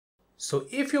So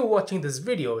if you're watching this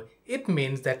video, it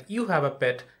means that you have a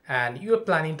pet and you're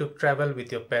planning to travel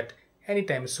with your pet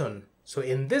anytime soon. So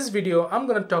in this video, I'm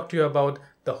going to talk to you about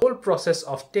the whole process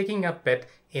of taking a pet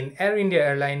in Air India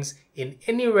Airlines in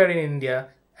anywhere in India.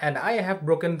 And I have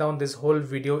broken down this whole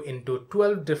video into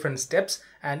 12 different steps.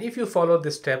 And if you follow the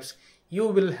steps, you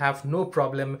will have no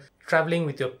problem traveling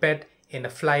with your pet in a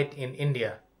flight in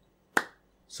India.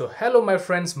 So hello my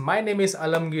friends, my name is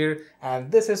Alamgir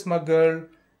and this is my girl.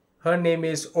 Her name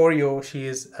is Oreo, she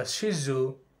is a Shih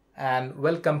Tzu, and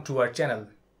welcome to our channel.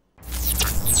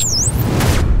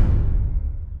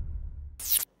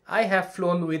 I have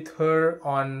flown with her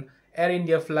on Air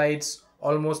India flights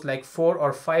almost like 4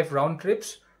 or 5 round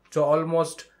trips, जो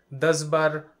almost 10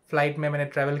 बार flight में मैंने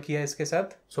travel किया है इसके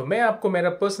साथ. So मैं आपको मेरा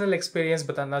पर्सनल एक्सपीरियंस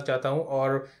बताना चाहता हूँ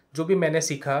और जो भी मैंने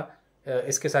सीखा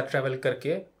इसके साथ ट्रैवल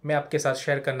करके मैं आपके साथ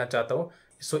शेयर करना चाहता हूँ.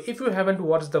 So if you haven't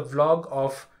watched the vlog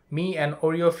of me and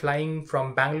Oreo flying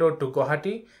from Bangalore to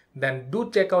Guwahati, then do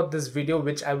check out this video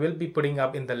which I will be putting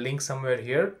up in the link somewhere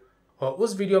here. और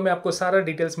उस video में आपको सारा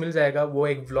details मिल जाएगा. वो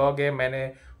एक vlog है,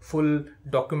 मैंने फुल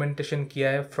डॉक्यूमेंटेशन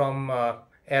किया है फ्रॉम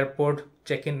एयरपोर्ट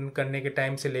चेक इन करने के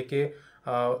टाइम से लेके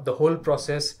the whole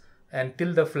process and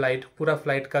till the flight. पूरा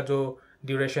फ्लाइट का जो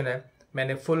ड्यूरेशन है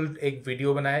मैंने फुल एक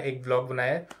वीडियो बनाया, एक व्लॉग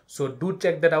बनाया है. So do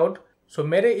check that out. सो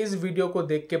मेरे इस वीडियो को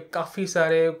देख के काफ़ी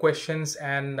सारे क्वेश्चंस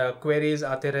एंड क्वेरीज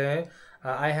आते रहे.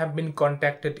 I have been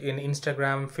contacted in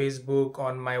Instagram, Facebook,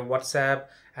 on my WhatsApp,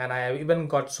 and I have even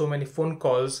got so many phone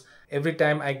calls. Every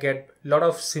time I get lot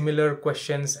of similar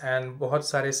questions and बहुत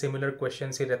सारे similar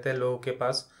questions ही रहते हैं लोगों के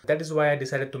पास. That is why I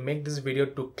decided to make this video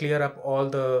to clear up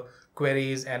all the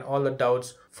queries and all the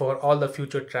doubts for all the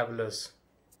future travelers.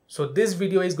 So this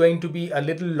video is going to be a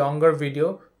little longer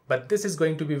video, but this is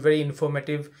going to be very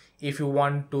informative if you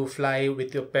want to fly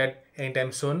with your pet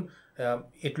anytime soon.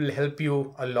 It will help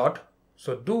you a lot.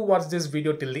 So do watch this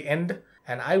video till the end,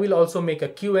 and I will also make a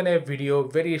Q&A video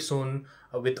very soon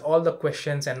with all the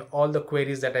questions and all the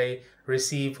queries that I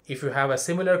receive. If you have a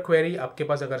similar query, आपके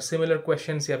पास अगर similar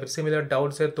questions या फिर similar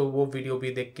doubts है तो वो video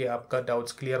भी देख के आपका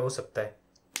doubts clear हो सकता है.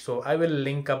 So I will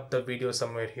link up the video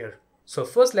somewhere here. So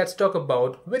first let's talk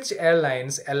about which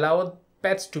airlines allow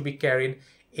pets to be carried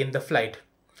in the flight.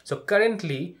 So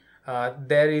currently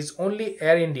there is only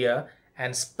Air India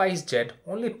and SpiceJet,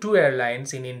 only 2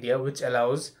 airlines in India which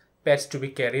allows pets to be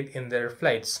carried in their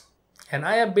flights. And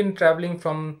I have been traveling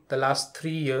from the last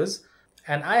 3 years,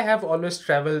 and I have always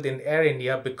traveled in Air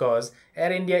India because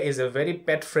Air India is a very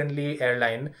pet friendly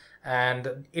airline and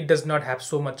it does not have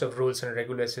so much of rules and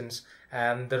regulations,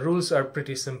 and the rules are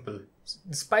pretty simple.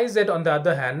 SpiceJet on the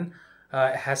other hand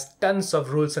has tons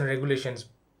of rules and regulations.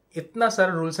 इतना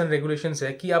सारा rules and regulations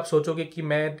है कि आप सोचोगे कि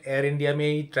मैं air India में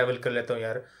ही travel कर लेता हूँ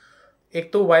यार.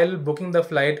 एक तो while booking the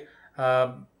flight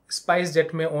spice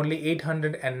jet में ओनली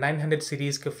 800 एंड 900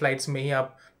 सीरीज के फ्लाइट्स में ही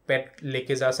आप पेट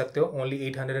लेके जा सकते हो. Only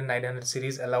 800 and 900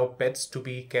 series allow pets to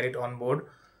be carried on board.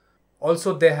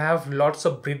 Also they have lots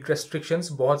of breed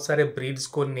restrictions. बहुत सारे ब्रीड्स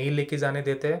को नहीं लेके जाने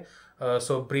देते हैं.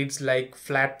 सो ब्रीड्स लाइक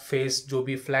फ्लैट फेस, जो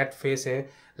भी फ्लैट फेस है,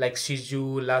 लाइक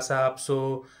शिजू, Lasa,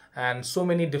 अपसो and so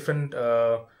many different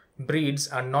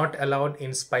breeds are not allowed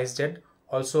in spice jet.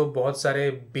 Also बहुत सारे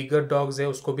बिगर डॉग्स है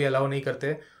उसको भी अलाउ नहीं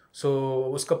करते. सो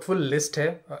उसका फुल लिस्ट है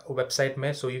वेबसाइट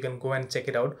में, so you can go and check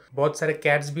it out. बहुत सारे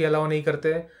कैट्स भी अलाउ नहीं करते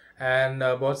एंड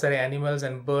बहुत सारे एनिमल्स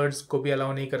एंड बर्ड्स को भी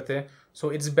अलाउ नहीं करते.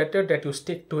 So it's better that you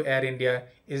stick to air India.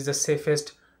 Is the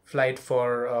safest flight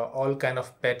for all kind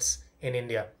of pets in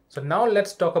India. So now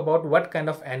let's talk about what kind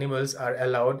of animals are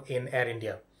allowed in Air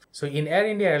India. So in Air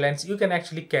India Airlines, you can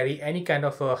actually carry any kind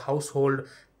of a household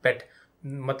pet.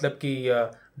 मतलब कि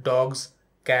dogs,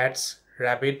 cats,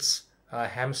 rabbits,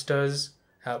 hamsters,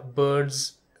 birds,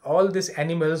 all these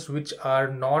animals which are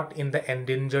not in the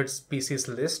endangered species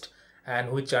list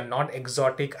and which are not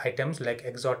exotic items, like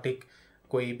exotic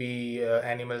कोई भी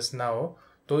animals ना हो,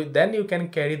 तो then you can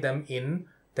carry them in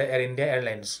the Air India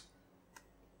Airlines.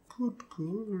 Good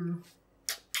girl.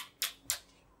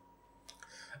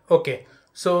 Okay,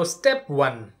 so step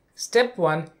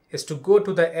one is to go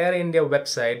to the Air India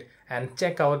website and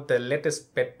check out the latest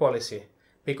pet policy.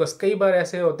 Because कई बार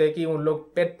ऐसे होते हैं कि उन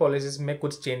लोग पेट policies में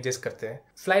कुछ changes करते हैं.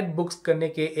 फ्लाइट बुक्स करने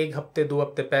के 1 हफ्ते 2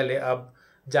 हफ्ते पहले आप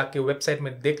जाके वेबसाइट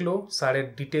में देख लो सारे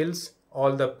details,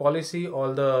 all the policy,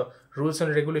 all the rules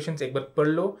and regulations एक बार पढ़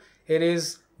लो. It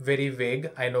is very vague,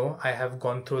 I know, I have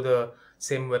gone through the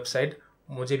same website.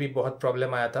 मुझे भी बहुत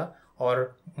प्रॉब्लम आया था और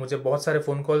मुझे बहुत सारे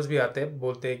फ़ोन कॉल्स भी आते हैं,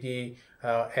 बोलते हैं कि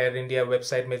एयर इंडिया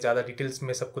वेबसाइट में ज़्यादा डिटेल्स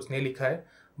में सब कुछ नहीं लिखा है.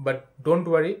 But don't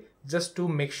worry, just to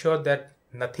make sure that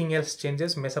nothing else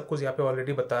changes. मैं सब कुछ यहाँ पे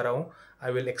ऑलरेडी बता रहा हूँ.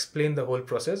 I will explain the whole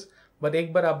process. But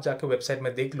एक बार आप जाके वेबसाइट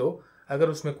में देख लो. अगर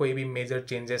उसमें कोई भी मेजर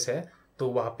चेंजेस है तो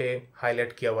वहाँ पे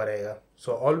हाईलाइट किया हुआ रहेगा.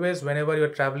 So always when ever you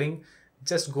are travelling,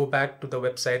 just go back to the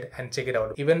website and check it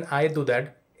out. Even I do that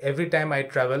every time I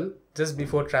travel. Just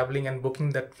before traveling and booking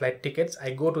that flight tickets,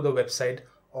 I go to the website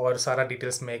और सारा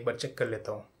details में एक बार check कर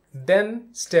लेता हूँ. Then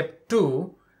step 2,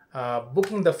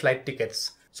 booking the flight tickets.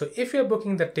 So if you're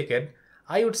booking the ticket,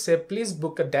 I would say please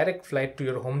book a direct flight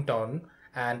to your hometown.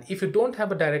 And if you don't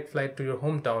have a direct flight to your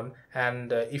hometown,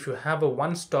 and if you have a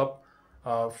one-stop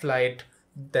flight,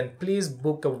 then please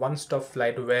book a one-stop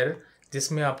flight where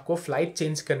जिसमें आपको flight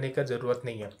change करने का ज़रूरत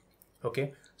नहीं है. Okay,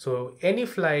 so any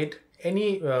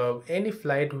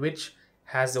flight which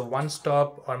has a one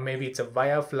stop और may be it's a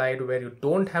via flight where you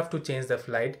don't have to change the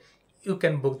flight, you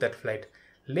can book that flight.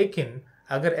 लेकिन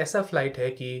अगर ऐसा फ्लाइट है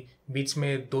कि बीच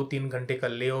में 2-3 घंटे का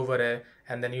ले ओवर है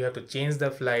and then you have to change the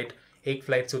flight, एक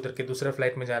फ्लाइट से उतर के दूसरे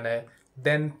फ्लाइट में जाना है,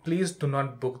 then please do not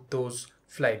book those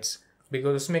flights.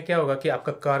 Because उसमें क्या होगा कि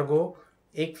आपका कार्गो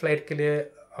एक फ़्लाइट के लिए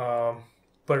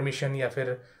परमिशन या फिर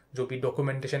जो भी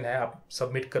डॉक्यूमेंटेशन है आप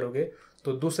सबमिट करोगे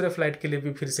तो दूसरे फ्लाइट के लिए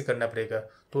भी फिर से करना पड़ेगा.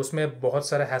 तो उसमें बहुत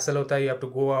सारा हैसल होता है. You have to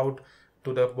go out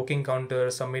to the booking counter,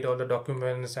 submit all the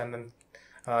documents and then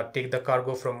take the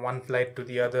cargo from one flight to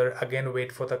the other, again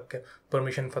wait for the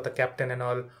permission for the captain and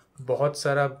all. बहुत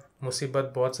सारा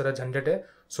मुसीबत, बहुत सारा झंझट है.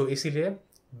 सो इसीलिए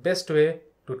best way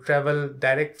to travel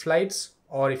direct flights,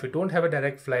 और if you don't have a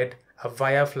direct flight, a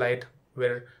via flight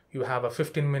where you have a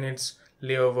 15 minutes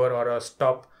layover और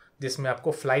स्टॉप जिसमें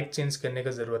आपको फ्लाइट चेंज करने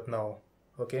का ज़रूरत ना हो.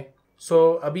 ओके,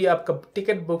 सो अभी आपका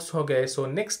टिकट बुक्स हो गए. So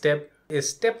next step is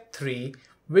step 3,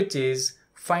 which is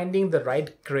finding the right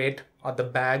crate और the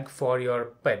bag for your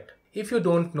pet. If you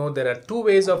don't know, there are 2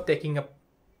 ways of taking a...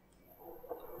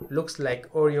 Looks like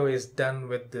Oreo is done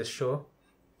with this show.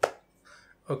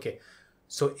 Okay,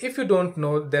 so if you don't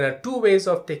know, there are 2 ways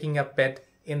of taking a pet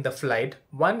in the flight.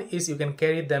 One is you can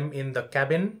carry them in the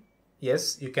cabin. Yes,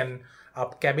 you can.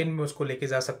 आप cabin में उसको लेके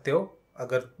जा सकते हो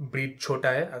अगर breed छोटा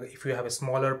है, अगर if you have a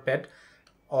smaller पेट.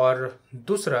 और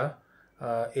दूसरा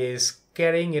is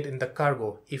carrying it in the cargo.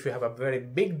 If you have a very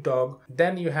big dog,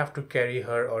 then you have to carry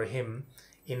her और him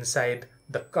inside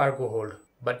the cargo hold.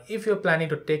 But if you are planning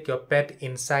to take your pet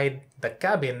inside the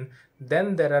cabin,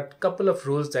 then there are a couple of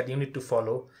rules that you need to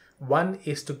follow. One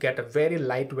is to get a very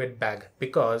lightweight bag,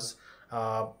 because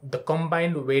the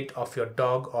combined weight of your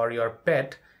dog or your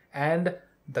pet and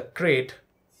the crate,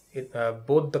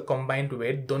 both the combined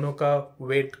weight, दोनों का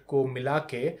weight को मिला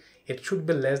के it should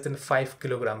be less than 5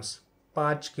 kilograms.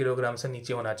 5 kilogram से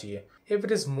नीचे होना चाहिए. If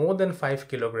it is more than 5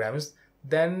 kilograms,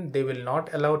 then they will not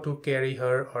allow to carry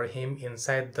her or him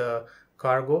inside the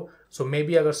cargo. So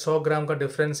maybe अगर 100 ग्राम का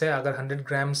difference है, अगर 100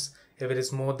 grams, if it is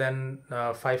more than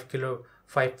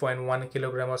 5.1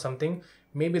 kilogram or something,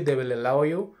 maybe they will allow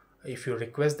you if you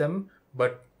request them,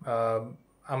 but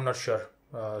I'm not sure.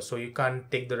 So you can't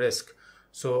take the risk.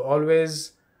 So always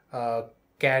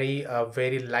carry a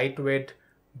very lightweight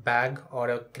bag or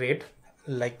a crate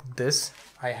like this.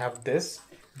 I have this.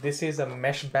 This is a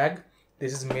mesh bag.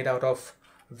 This is made out of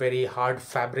very hard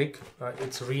fabric.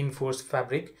 It's reinforced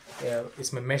fabric.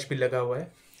 इसमें mesh भी लगा हुआ है.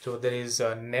 So there is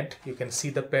a net. You can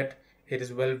see the pet. It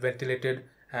is well ventilated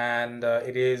and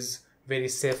it is very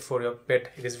safe for your pet.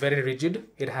 It is very rigid.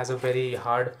 It has a very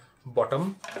hard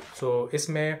bottom. So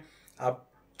इसमें आप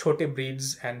छोटे breeds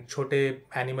and छोटे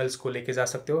animals को लेके जा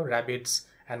सकते हो, rabbits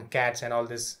and cats and all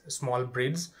this small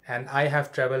breeds. And I have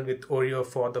travelled with Oreo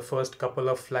for the first couple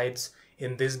of flights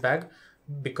in this bag,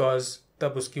 because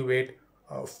तब उसकी वेट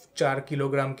 4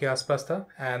 किलोग्राम के आसपास था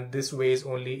and this ways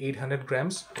only 800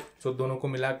 grams. सो दोनों को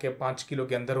मिला के 5 kilo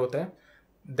के अंदर होता है.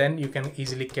 Then you can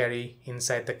easily carry in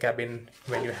side the cabin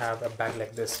when you have a bag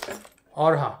like this.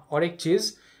 और हाँ, और एक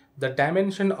चीज़, the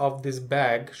dimension of this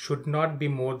bag should not be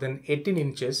more than 18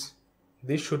 inches.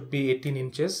 This should be 18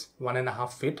 inches,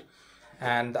 1.5 feet,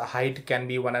 and the height can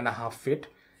be 1.5 feet,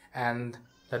 and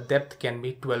the depth can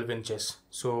be 12 inches.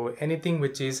 So anything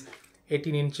which is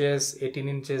 18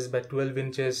 inches by 12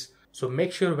 inches. So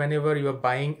make sure whenever you are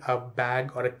buying a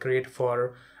bag or a crate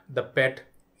for the pet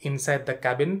inside the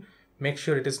cabin, make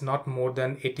sure it is not more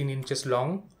than 18 inches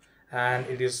long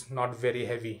and it is not very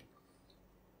heavy.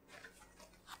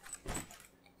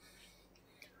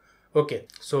 Okay,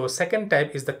 so second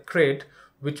type is the crate,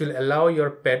 which will allow your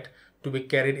pet to be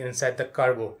carried inside the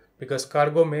cargo. Because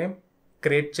cargo में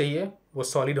crate चाहिए, वो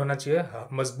solid होना चाहिए,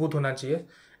 मजबूत होना चाहिए,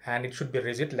 and it should be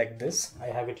rigid like this. I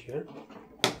have it here.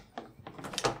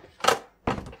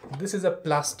 This is a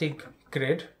plastic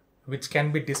crate which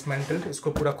can be dismantled.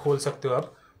 इसको पूरा खोल सकते हो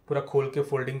आप, पूरा खोल के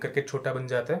folding करके छोटा बन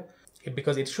जाता है.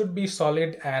 Because it should be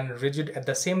solid and rigid at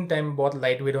the same time. बहुत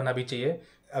lightweight होना भी चाहिए.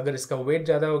 अगर इसका वेट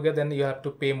ज़्यादा हो गया then you have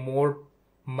to pay more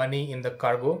money in the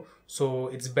cargo. So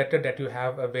it's better that you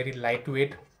have a very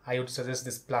lightweight. I would suggest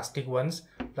this plastic ones.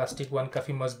 Plastic one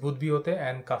काफ़ी मजबूत भी होते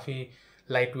हैं and काफ़ी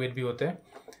lightweight भी होते हैं.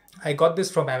 I got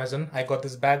this from Amazon. I got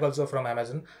this bag also from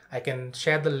Amazon. I can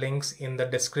share the links in the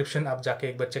description. आप जाके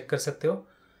एक बार चेक कर सकते हो.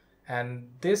 And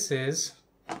this is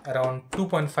around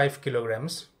 2.5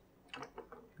 kilograms.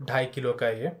 2.5 kilo का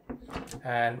ये.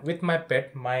 And with my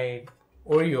pet, my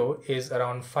Oreo is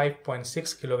around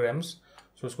 5.6 kilograms.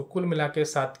 So उसको कुल मिला के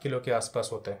 7 किलो के आसपास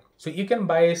होता है. So you can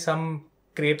buy some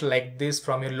crate like this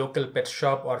from your local pet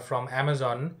shop or from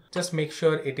Amazon. Just make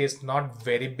sure it is not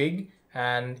very big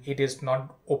and it is not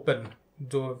open.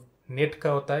 जो net का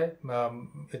होता है,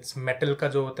 it's metal का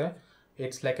जो होता है,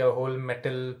 it's like a whole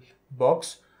metal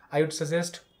box. I would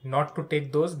suggest not to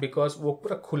take those because वो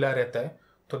पूरा खुला रहता है.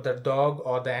 So the dog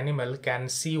or the animal can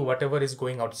see whatever is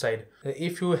going outside.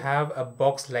 If you have a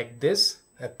box like this,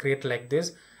 a crate like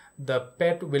this, the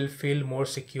pet will feel more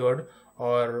secured.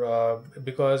 Or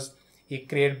because ये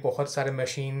crate बहुत सारे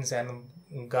machines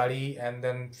and गाड़ी and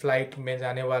then flight में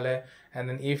जाने वाला है, and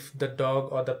then if the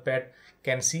dog or the pet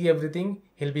can see everything,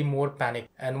 he'll be more panicked.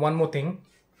 And one more thing,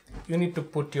 you need to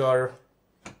put your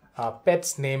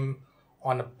pet's name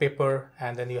on a paper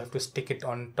and then you have to stick it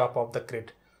on top of the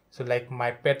crate. So like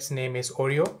my pet's name is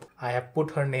Oreo. I have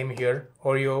put her name here,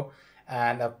 Oreo,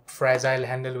 and a fragile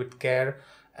handle with care.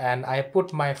 And I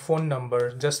put my phone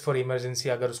number just for emergency.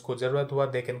 अगर उसको ज़रूरत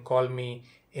हुआ, they can call me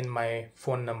in my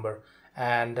phone number.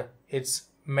 And it's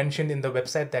mentioned in the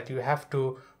website that you have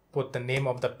to put the name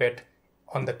of the pet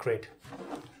on the crate.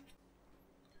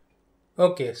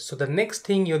 Okay, so the next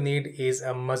thing you need is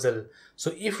a muzzle.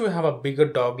 So if you have a bigger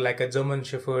dog like a German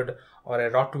Shepherd or a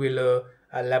Rottweiler,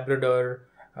 a Labrador,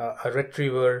 a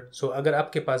Retriever, so अगर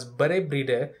आपके पास बड़े breed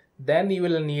है, then you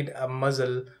will need a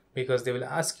muzzle because they will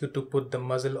ask you to put the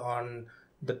muzzle on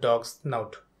the dog's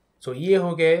snout. So ये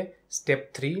हो गए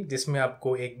step 3 जिसमें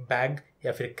आपको एक bag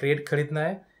या फिर crate खरीदना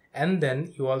है, and then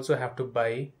you also have to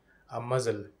buy a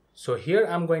muzzle. So here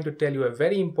I'm going to tell you a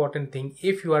very important thing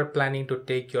if you are planning to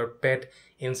take your pet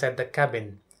inside the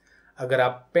cabin. अगर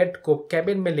आप pet को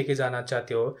cabin में लेके जाना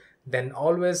चाहते हो, then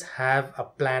always have a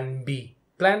plan B.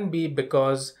 Plan B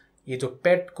because ये जो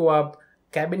pet को आप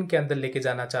cabin के अंदर लेके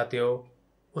जाना चाहते हो,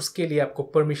 उसके लिए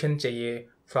आपको permission चाहिए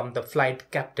from the flight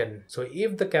captain. So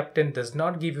if the captain does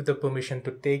not give you the permission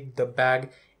to take the bag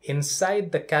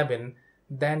inside the cabin,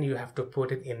 then you have to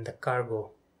put it in the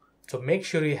cargo. So make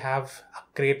sure you have a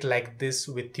crate like this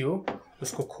with you.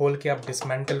 उसको खोल के आप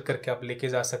dismantle करके आप लेके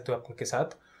जा सकते हो आपके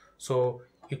साथ. So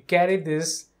you carry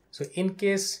this. So in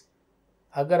case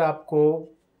अगर आपको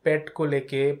pet को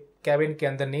लेके cabin के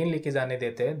अंदर नहीं लेके जाने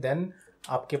देते, then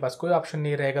आपके पास कोई option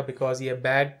नहीं रहेगा because ये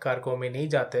bag cargo में नहीं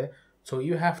जाते. So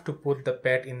you have to put the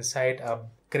pet inside a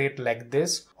crate like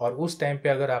this. और उस टाइम पे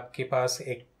अगर आपके पास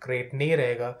एक crate नहीं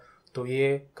रहेगा तो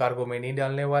ये cargo में नहीं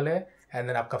डालने वाले हैं. And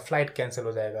then आपका फ्लाइट कैंसिल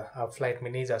हो जाएगा, आप फ्लाइट में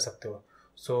नहीं जा सकते हो.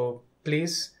 So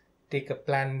please take a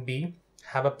plan B,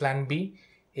 have a plan B.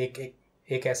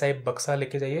 एक ऐसा ही बक्सा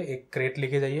लेके जाइए, एक क्रेट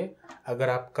लेके जाइए. अगर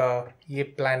आपका ये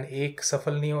प्लान एक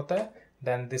सफल नहीं होता है,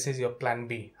 then this is your plan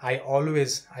B. I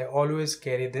always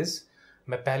carry this.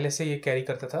 मैं पहले से ये कैरी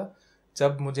करता था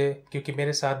जब मुझे, क्योंकि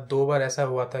मेरे साथ 2 बार ऐसा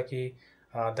हुआ था कि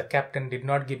the captain did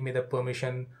not give me the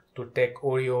permission to take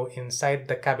Oreo inside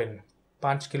the cabin.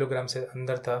 5 kilogram से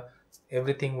अंदर था.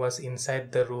 Everything was inside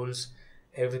the rules,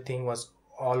 everything was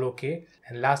all okay,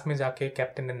 and last में जाके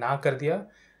कैप्टन ने ना कर दिया.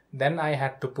 Then I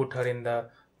had to put her in the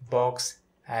box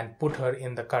and put her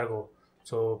in the cargo.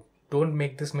 So don't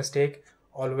make this mistake.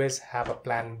 Always have a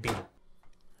plan B.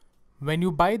 When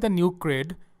you buy the new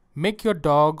crate, make your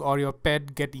dog or your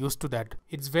pet get used to that.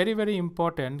 It's very very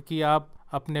important कि आप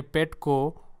अपने pet को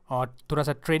थोड़ा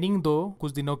सा training दो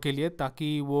कुछ दिनों के लिए,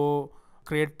 ताकि वो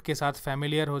क्रेट के साथ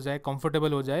फैमिलियर हो जाए,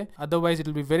 कंफर्टेबल हो जाए. Otherwise it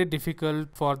will be very difficult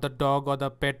for the dog और the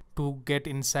pet to get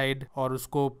inside और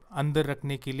उसको अंदर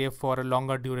रखने के लिए for a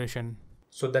longer duration.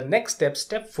 So the next step,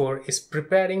 step 4 is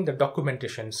preparing the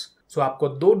documentations. सो आपको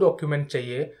 2 डॉक्यूमेंट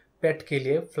चाहिए पेट के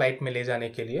लिए फ्लाइट में ले जाने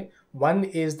के लिए. One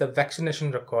is the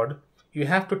vaccination record. You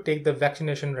have to take the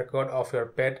vaccination record of your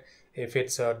pet. If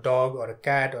it's a dog or a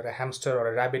cat or a hamster or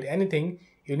a rabbit, anything,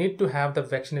 you need to have the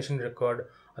vaccination record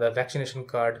or the vaccination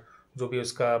card. जो भी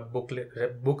उसका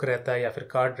book रहता है या फिर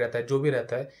card रहता है, जो भी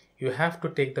रहता है, you have to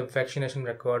take the vaccination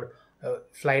record.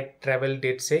 Flight travel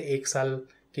date से 1 साल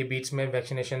के बीच में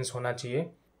वैक्सीनेशंस होना चाहिए.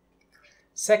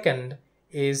 Second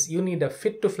is you need a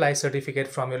fit to fly certificate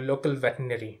from your local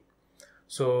veterinary.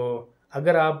 सो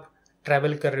अगर आप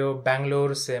ट्रैवल कर रहे हो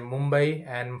बैंगलोर से Mumbai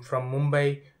and from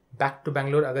Mumbai back to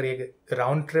Bangalore, अगर ये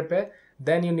राउंड ट्रिप है,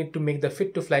 then you need to make the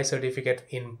fit to fly certificate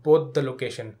in both the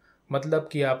location. मतलब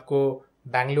कि आपको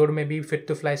बैंगलोर में भी फिट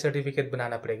टू फ्लाई सर्टिफिकेट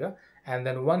बनाना पड़ेगा, and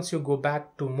then once you go back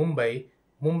to Mumbai,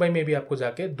 Mumbai में भी आपको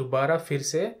जाके दोबारा फिर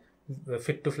से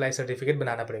फिट टू फ्लाई सर्टिफिकेट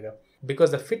बनाना पड़ेगा,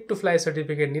 because the fit to fly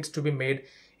certificate needs to be made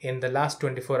in the last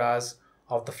 24 hours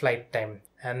of the flight time.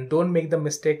 And don't make the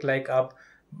mistake like आप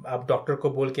doctor को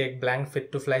बोल के एक blank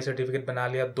fit to fly certificate बना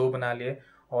लिया, 2 बना लिए,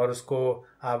 और उसको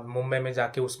आप मुंबई में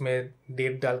जाके उसमें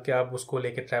डेट डाल के आप उसको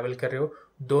लेके ट्रैवल कर रहे हो.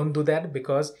 Don't do that,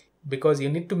 because you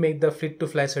need to make the fit to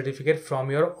fly certificate from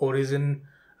your origin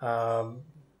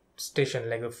station,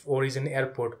 like origin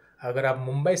airport. अगर आप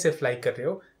मुंबई से फ्लाई कर रहे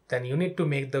हो, then you need to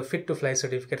make the fit to fly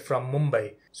certificate from Mumbai.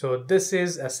 So this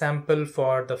is a sample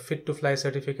for the fit to fly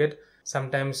certificate.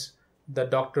 Sometimes the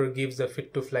doctor gives the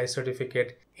fit to fly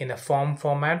certificate in a form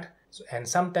format, and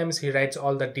sometimes he writes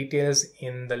all the details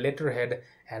in the letterhead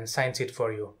and signs it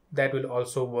for you. That will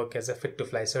also work as a fit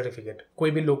to fly certificate.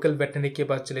 कोई भी local veterinary के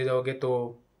पास चले जाओगे तो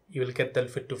you will get the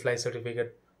fit to fly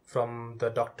certificate from the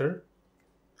doctor.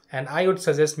 And I would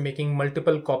suggest making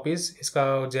multiple copies. इसका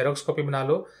xerox copy बना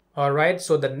लो. Alright,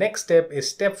 so the next step is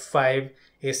step 5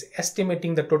 is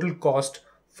estimating the total cost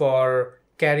for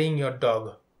carrying your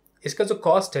dog. इसका जो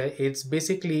cost है, it's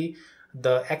basically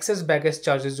the excess baggage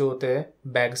charges जो होते हैं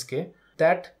bags के,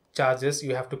 that charges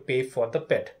you have to pay for the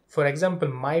pet. For example,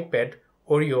 my pet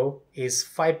Oreo is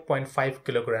 5.5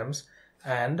 kilograms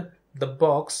and the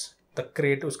box, the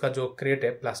crate, उसका जो crate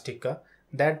है प्लास्टिक का,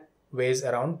 that weighs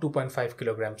around 2.5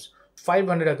 kilograms.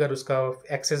 500 अगर उसका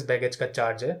excess baggage का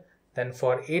charge है, then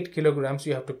for 8 kilograms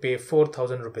you have to pay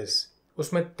 4,000 rupees.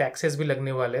 उसमें taxes भी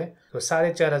लगने वाले हैं, तो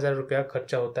 4,500 रुपया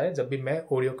खर्चा होता है जब भी मैं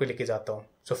ओरियो को लेके जाता हूँ.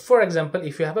 So for example,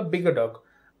 if you have a bigger dog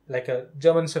like a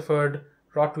German Shepherd,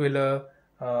 Rottweiler,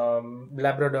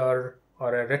 Labrador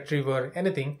or a Retriever,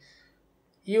 anything,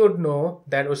 you would know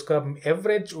that उसका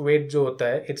average weight जो होता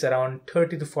है it's around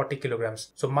 30 to 40 kilograms.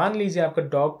 So मान लीजिए आपका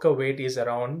dog का weight is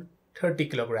around 30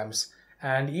 kilograms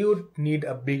and you would need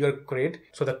a bigger crate.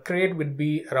 So the crate would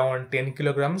be around 10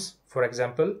 kilograms, for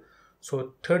example.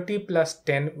 So 30 plus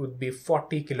 10 would be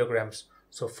 40 kilograms.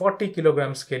 So 40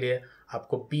 kilograms के लिए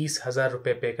आपको 20,000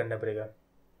 रुपये पे करना पड़ेगा.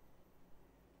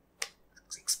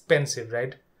 It's expensive,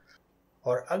 right?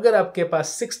 और अगर आपके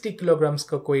पास 60 kilograms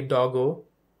का कोई dog हो,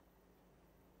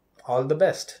 all the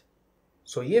best.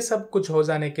 So ये सब कुछ हो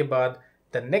जाने के बाद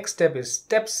the next step is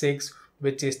step 6,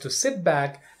 which is to sit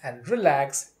back and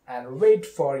relax and wait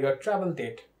for your travel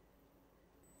date.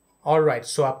 Alright,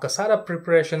 so आपका सारा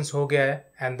preparations हो गया है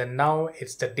and then now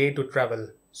it's the day to travel.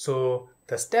 So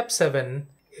the step 7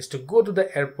 is to go to the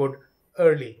airport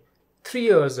early, 3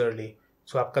 hours early.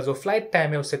 So आपका जो flight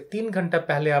time है उससे 3 घंटा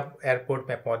पहले आप airport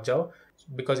में पहुंच जाओ,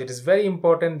 because it is very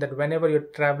important that whenever you're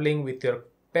traveling with your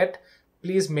pet,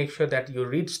 please make sure that you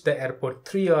reach the airport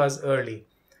 3 hours early.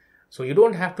 So you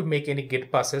don't have to make any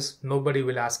gate passes. Nobody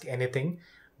will ask anything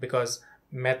because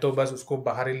मैं तो बस उसको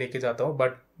बाहर ही लेके जाता हूँ.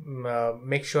 But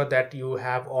make sure that you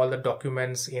have all the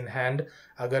documents in hand.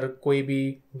 अगर कोई भी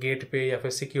गेट पे या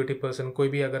फिर security person कोई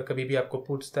भी अगर कभी भी आपको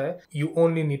पूछता है, you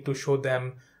only need to show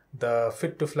them the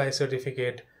fit to fly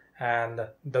certificate and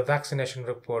the vaccination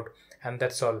report, and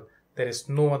that's all. There is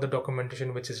no other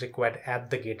documentation which is required at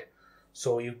the gate.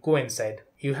 So you go inside.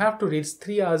 You have to reach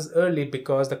 3 hours early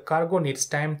because the cargo needs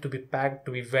time to be packed,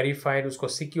 to be verified. उसको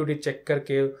security check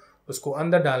करके उसको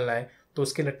अंदर डालना है, तो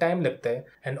उसके लिए time लगता है.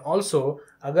 एंड ऑल्सो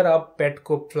अगर आप पेट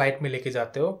को फ्लाइट में लेके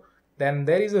जाते हो, then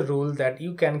there is a rule that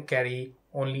you can carry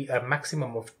only a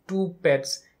maximum of 2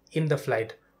 pets in the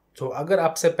flight. सो अगर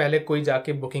आपसे पहले कोई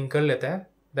जाके बुकिंग कर लेता है,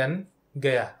 देन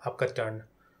गया आपका टर्न.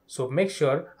 सो मेक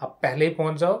श्योर आप पहले ही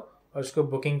पहुंच जाओ और उसको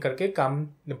बुकिंग करके काम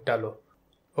निपटा लो.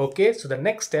 Okay, so the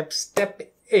next step, step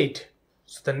 8.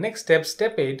 So the next step,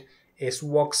 step 8 is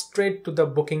walk straight to the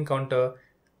booking counter.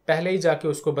 पहले ही जाके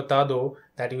उसको बता दो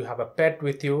that you have a pet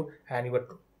with you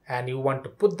and you want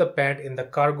to put the pet in the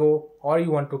cargo or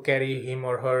you want to carry him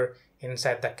or her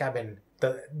inside the cabin.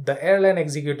 The airline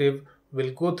executive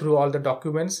will go through all the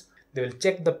documents. They will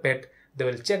check the pet, they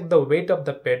will check the weight of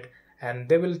the pet, and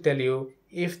they will tell you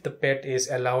if the pet is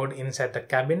allowed inside the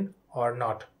cabin or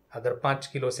not. अगर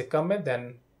 5 kilo से कम है, then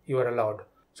you are allowed.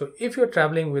 So if you're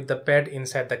traveling with the pet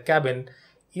inside the cabin,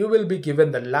 you will be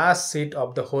given the last seat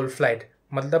of the whole flight.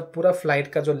 मतलब पूरा flight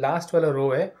का जो last वाला रो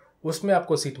है उसमें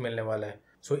आपको सीट मिलने वाला है.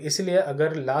 सो इसलिए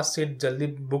अगर लास्ट सीट जल्दी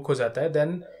बुक हो जाता है,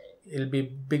 then ill be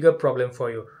bigger problem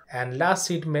for you. And last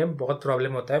seat में बहुत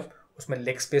प्रॉब्लम होता है, उसमें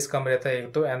लेग स्पेस कम रहता है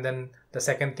एक तो, and then the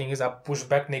second thing is आप पुश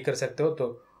बैक नहीं कर सकते हो,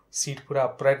 तो सीट पूरा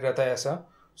अपराइट रहता है ऐसा.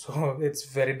 So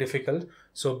it's very difficult.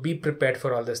 So be prepared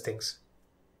for all this things.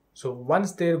 So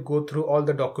once they go through all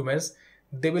the documents,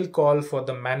 they will call for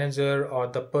the manager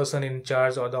और द पर्सन इन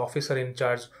चार्ज और the officer in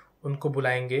charge. उनको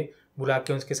बुलाएंगे, बुला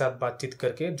के उसके साथ बातचीत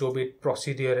करके जो भी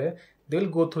प्रोसीडियर है, they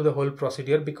will go through the whole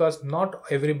procedure, because not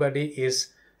everybody is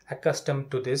accustomed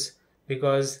to this,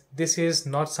 because this is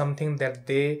not something that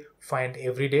they find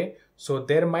every day. So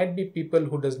there might be people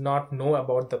who does not know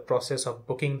about the process of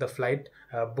booking the flight,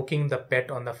 booking the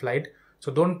pet on the flight.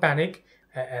 So don't panic,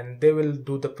 and they will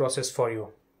do the process for you.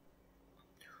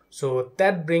 So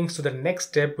that brings to the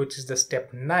next step, which is the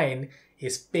step 9,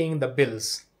 is paying the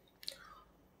bills.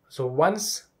 So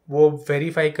once वो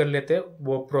verify कर लेते,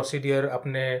 वो procedure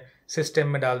अपने system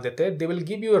में डाल देते, they will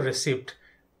give you a receipt.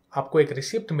 आपको एक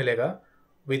रिसिप्ट मिलेगा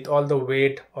विथ ऑल द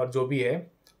वेट, और जो भी है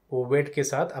वो वेट के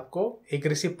साथ आपको एक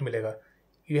रिसिप्ट मिलेगा.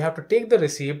 You have to take the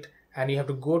receipt and you have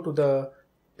to go to the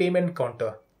payment counter.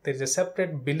 There is a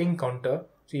separate billing counter.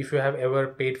 So if you have ever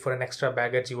paid for an extra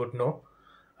baggage, you would know.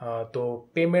 तो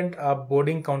payment आप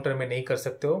boarding counter में नहीं कर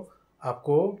सकते हो,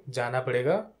 आपको जाना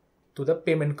पड़ेगा to the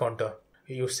payment counter.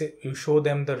 You show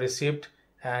them the receipt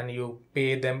and you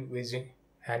pay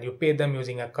them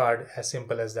using a card, as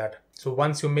simple as that. So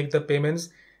once you make the payments,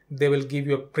 they will give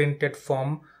you a printed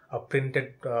form, a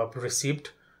printed receipt.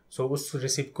 So उस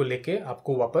receipt को लेके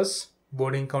आपको वापस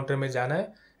boarding counter में जाना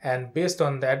है, and based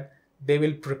on that they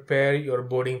will prepare your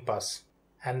boarding pass.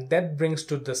 And that brings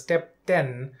to the step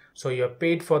 10. So you are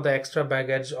paid for the extra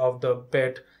baggage of the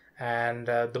pet,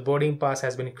 and the boarding pass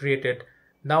has been created.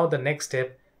 Now the next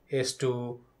step is to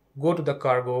go to the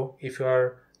cargo. If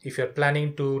you're planning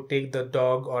to take the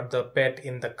dog or the pet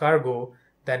in the cargo,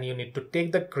 then you need to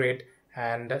take the crate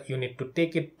and you need to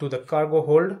take it to the cargo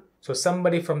hold. So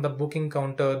somebody from the booking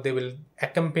counter, they will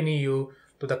accompany you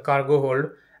to the cargo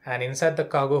hold, and inside the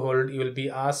cargo hold you will be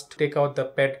asked to take out the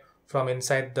pet from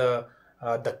inside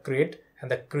the crate,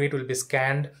 and the crate will be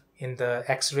scanned in the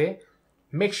x-ray.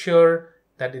 Make sure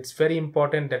that it's very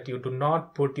important that you do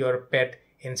not put your pet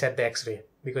inside the x-ray,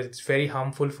 because it's very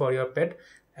harmful for your pet.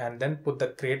 And then put the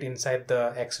crate inside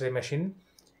the x-ray machine.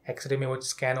 x-ray में वो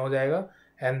scan हो जाएगा,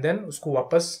 and then उसको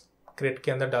वापस crate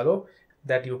के अंदर डालो.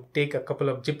 That you take a couple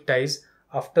of zip ties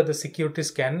after the security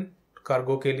scan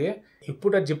cargo के लिए. You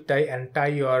put a zip tie and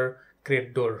tie your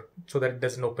crate door so that it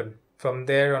doesn't open. From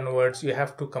there onwards you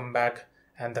have to come back,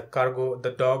 and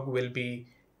the dog will be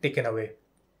taken away.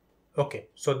 Okay,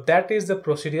 so that is the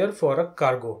procedure for a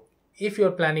cargo. If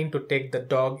you're planning to take the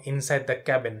dog inside the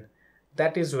cabin,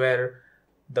 that is where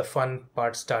the fun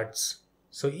part starts.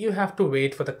 So you have to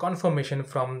wait for the confirmation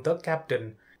from the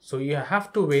captain. So you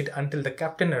have to wait until the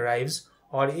captain arrives,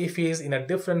 or if he is in a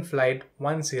different flight,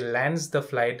 once he lands the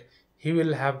flight, he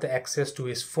will have the access to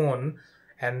his phone,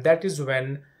 and that is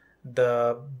when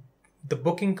the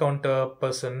booking counter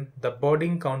person, the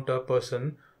boarding counter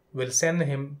person will send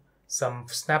him some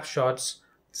snapshots,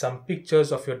 some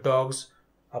pictures of your dogs.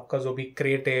 आपका जो भी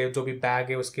crate है, जो भी bag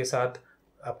है, उसके साथ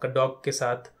आपका डॉग के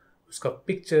साथ उसका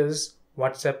पिक्चर्स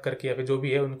व्हाट्सएप करके या फिर जो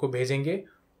भी है उनको भेजेंगे.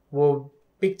 वो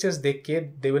पिक्चर्स देख के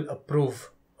they will approve.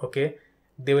 Okay,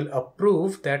 they will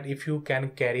approve that if you can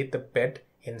carry the pet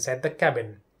inside the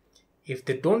cabin. If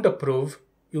they don't approve,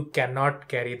 you cannot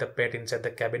carry the pet inside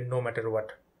the cabin no matter what.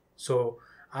 So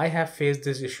I have faced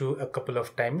this issue a couple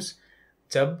of times.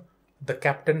 Jab the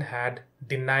captain had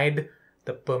denied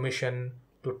the permission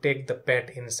to take the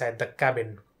pet inside the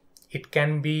cabin. It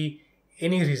can be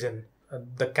any reason.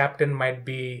 The captain might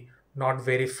be not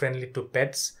very friendly to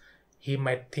pets. He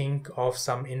might think of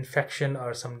some infection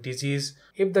or some disease.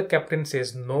 If the captain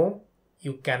says no,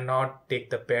 you cannot take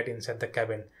the pet inside the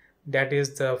cabin. That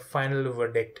is the final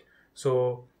verdict. So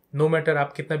no matter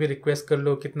आप कितना भी request कर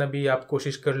लो, कितना भी आप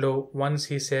कोशिश कर लो, once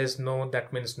he says no,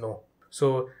 that means no.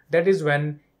 So that is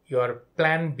when your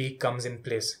plan B comes in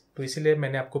place. तो इसीलिए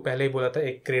मैंने आपको पहले ही बोला था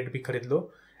एक क्रेट भी खरीद लो.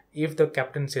 If the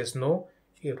captain says no,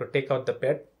 you have to take out the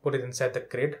pet, put it inside the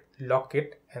crate, lock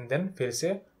it, and then फिर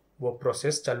से वो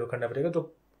प्रोसेस चालू करना पड़ेगा जो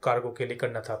कार्गो के लिए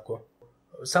करना था आपको.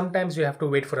 Sometimes you have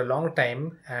to wait for a long time,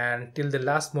 and till the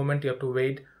last moment you have to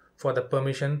wait for the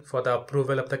permission, for the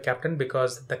approval of the captain,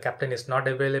 because the captain is not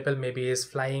available. Maybe he is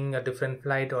flying a different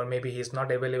flight, or maybe he is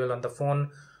not available on the phone.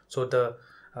 So the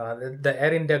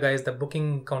Air India guys, the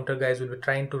booking counter guys will be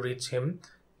trying to reach him,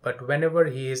 but whenever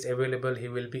he is available, he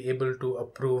will be able to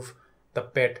approve the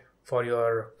pet for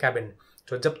your cabin.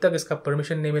 So जब तक इसका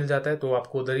permission नहीं मिल जाता है तो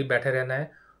आपको उधर ही बैठे रहना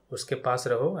है, उसके पास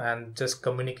रहो, and just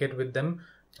communicate with them.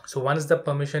 So once the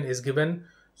permission is given,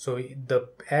 so the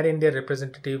Air India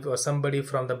representative or somebody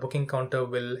from the booking counter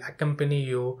will accompany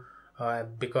you,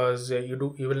 because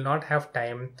you will not have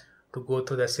time to go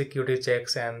through the security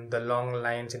checks and the long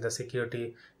lines in the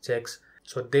security checks.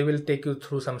 So they will take you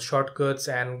through some shortcuts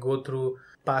and go through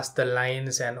past the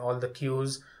lines and all the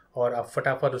queues, और आप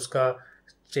फटाफट उसका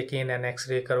check in and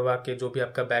x ray करवा के जो भी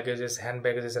आपका baggages hand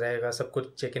baggages रहेगा सब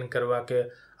कुछ चेक इन करवा के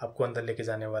आपको अंदर लेके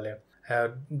जाने वाले हैं.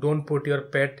 Don't put your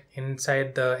pet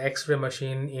inside the x ray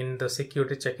machine in the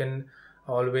security check in.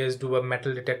 Always do a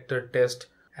metal detector test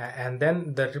and then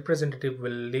the representative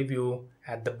will leave you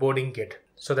at the boarding gate.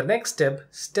 So the next step,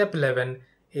 step 11,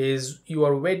 is you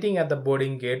are waiting at the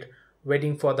boarding gate,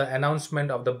 waiting for the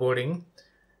announcement of the boarding.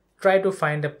 Try to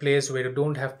find a place where you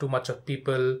don't have too much of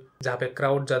people, जहाँ पे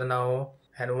crowd ज़्यादा ना हो.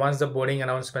 And once the boarding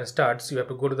announcement starts, you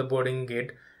have to go to the boarding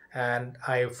gate. And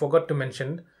I forgot to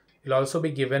mention, you'll also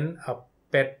be given a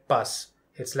pet pass.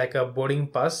 It's like a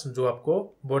boarding pass जो आपको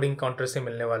boarding counter से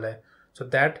मिलने वाला है. So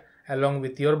that along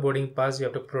with your boarding pass you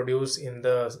have to produce in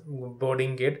the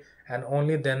boarding gate, and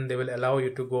only then they will allow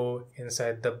you to go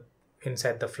inside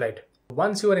the flight.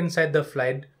 Once you are inside the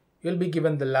flight, you'll be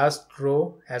given the last row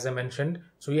as I mentioned.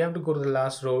 So you have to go to the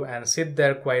last row and sit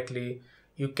there quietly.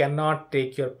 You cannot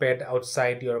take your pet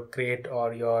outside your crate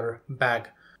or your bag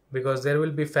because there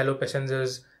will be fellow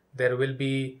passengers, there will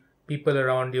be people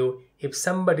around you. If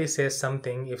somebody says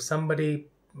something, if somebody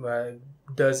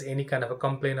does any kind of a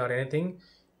complaint or anything,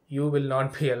 you will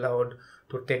not be allowed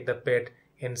to take the pet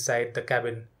inside the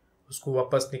cabin. उसको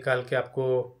वापस निकाल के आपको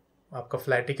आपका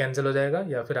flight ही cancel हो जाएगा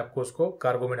या फिर आपको उसको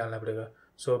कार्गो में डालना पड़ेगा.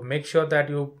 So make sure that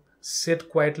you sit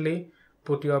quietly,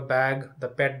 put your bag, the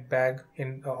pet bag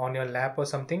on your lap or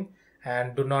something,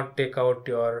 and do not take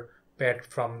out your pet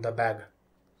from the bag.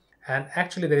 And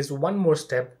actually there is one more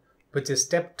step, which is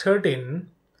step 13,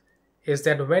 is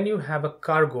that when you have a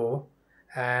cargo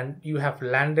and you have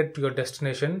landed to your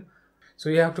destination, so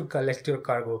you have to collect your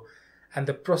cargo. And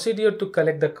the procedure to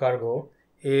collect the cargo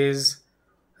is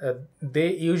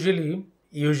they usually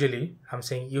I'm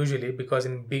saying usually because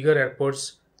in bigger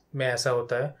airports में ऐसा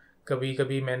होता है. कभी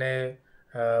कभी मैंने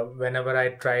whenever I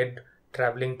tried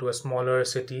traveling to a smaller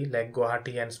city like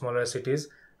Guwahati and smaller cities,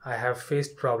 I have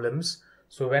faced problems.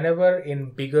 So whenever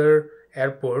in bigger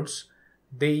airports,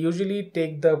 they usually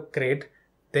take the crate.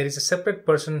 There is a separate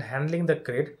person handling the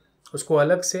crate. उसको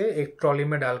अलग से एक trolley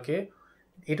में डाल के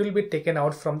it will be taken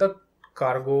out from the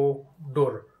cargo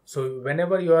door. So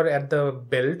whenever you are at the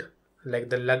belt, like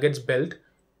the luggage belt,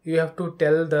 you have to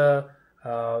tell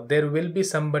there will be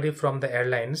somebody from the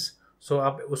airlines. So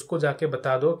आप उसको जाके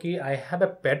बता दो कि I have a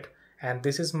pet and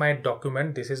this is my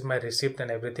document, this is my receipt and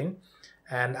everything,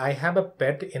 and I have a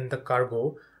pet in the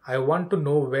cargo. I want to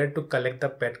know where to collect the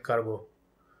pet cargo.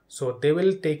 So they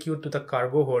will take you to the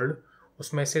cargo hold.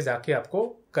 उसमें से जाके आपको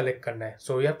collect करना है.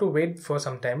 So you have to wait for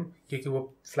some time क्योंकि वो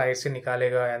flight से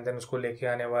निकालेगा and then उसको लेके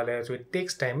आने वाला है. So it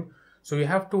takes time. So you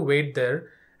have to wait there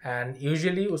and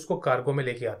usually उसको कार्गो में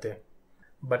लेके आते हैं.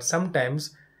 But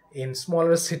sometimes in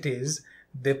smaller cities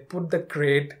they put the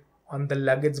crate on the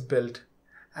luggage belt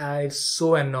and it's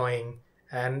so annoying.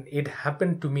 And it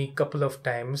happened to me a couple of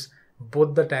times,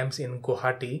 both the times in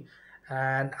Guwahati,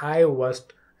 and I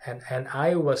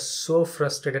was so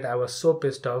frustrated, I was so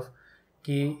pissed off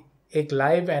कि एक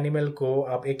live animal को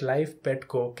आप एक live पेट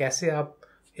को कैसे आप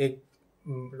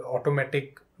एक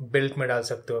automatic belt में डाल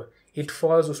सकते हो. इट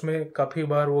फॉल्स, उसमें काफ़ी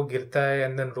बार वो गिरता है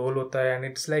एंड देन रोल होता है and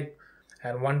it's like.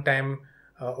 And one time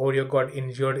Oreo got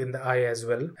injured in the eye as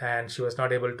well and she was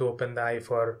not able to open the eye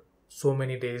for so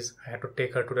many days. I had to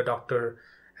take her to the doctor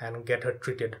and get her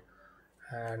treated.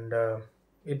 And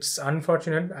it's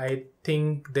unfortunate. I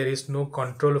think there is no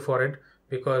control for it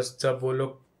because जब वो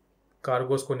लोग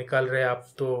cargos को निकाल रहे हैं आप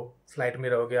तो flight में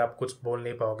रहोगे, आप कुछ बोल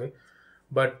नहीं पाओगे.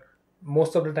 But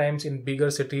most of the times in bigger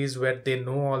cities where they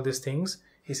know all this things,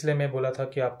 इसलिए मैं बोला था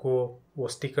कि आपको वो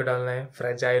स्टिकर डालना है,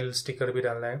 फ्रेजाइल स्टिकर भी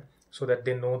डालना है, so that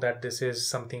they know that this is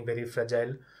something very fragile.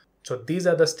 So these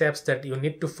are the steps that you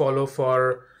need to follow for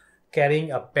carrying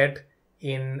a pet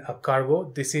in a cargo.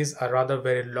 This is a rather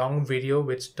very long video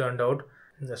which turned out.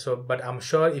 So but I'm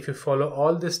sure if you follow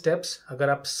all these steps, अगर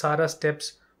आप सारा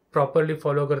steps properly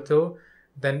follow करते हो,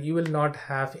 then you will not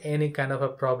have any kind of a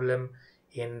problem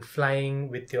in flying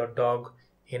with your dog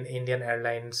in Indian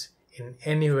Airlines in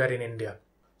anywhere in India.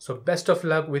 So best of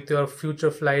luck with your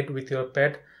future flight with your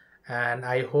pet. And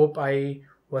I hope I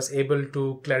was able to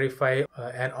clarify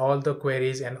and all the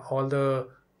queries and all the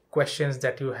questions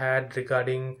that you had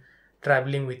regarding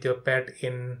traveling with your pet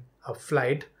in a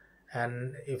flight.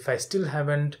 And if I still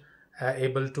haven't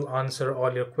able to answer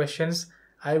all your questions,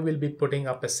 I will be putting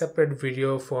up a separate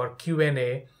video for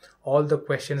Q&A, all the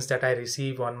questions that I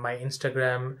receive on my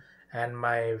Instagram and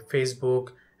my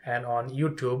Facebook and on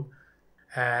YouTube.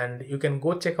 And you can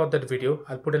go check out that video.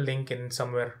 I'll put a link in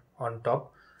somewhere on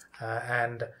top.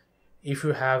 And if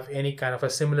you have any kind of a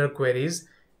similar queries,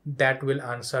 that will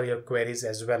answer your queries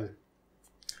as well.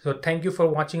 So thank you for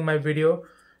watching my video.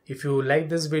 If you like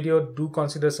this video, do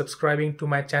consider subscribing to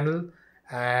my channel.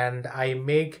 And I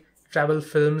make travel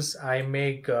films, I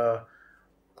make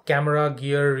camera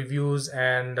gear reviews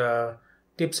and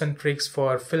tips and tricks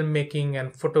for filmmaking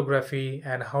and photography,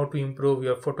 and how to improve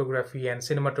your photography and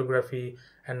cinematography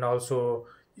and also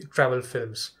travel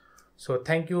films. So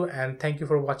thank you, and thank you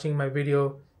for watching my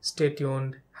video. Stay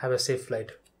tuned. Have a safe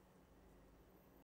flight.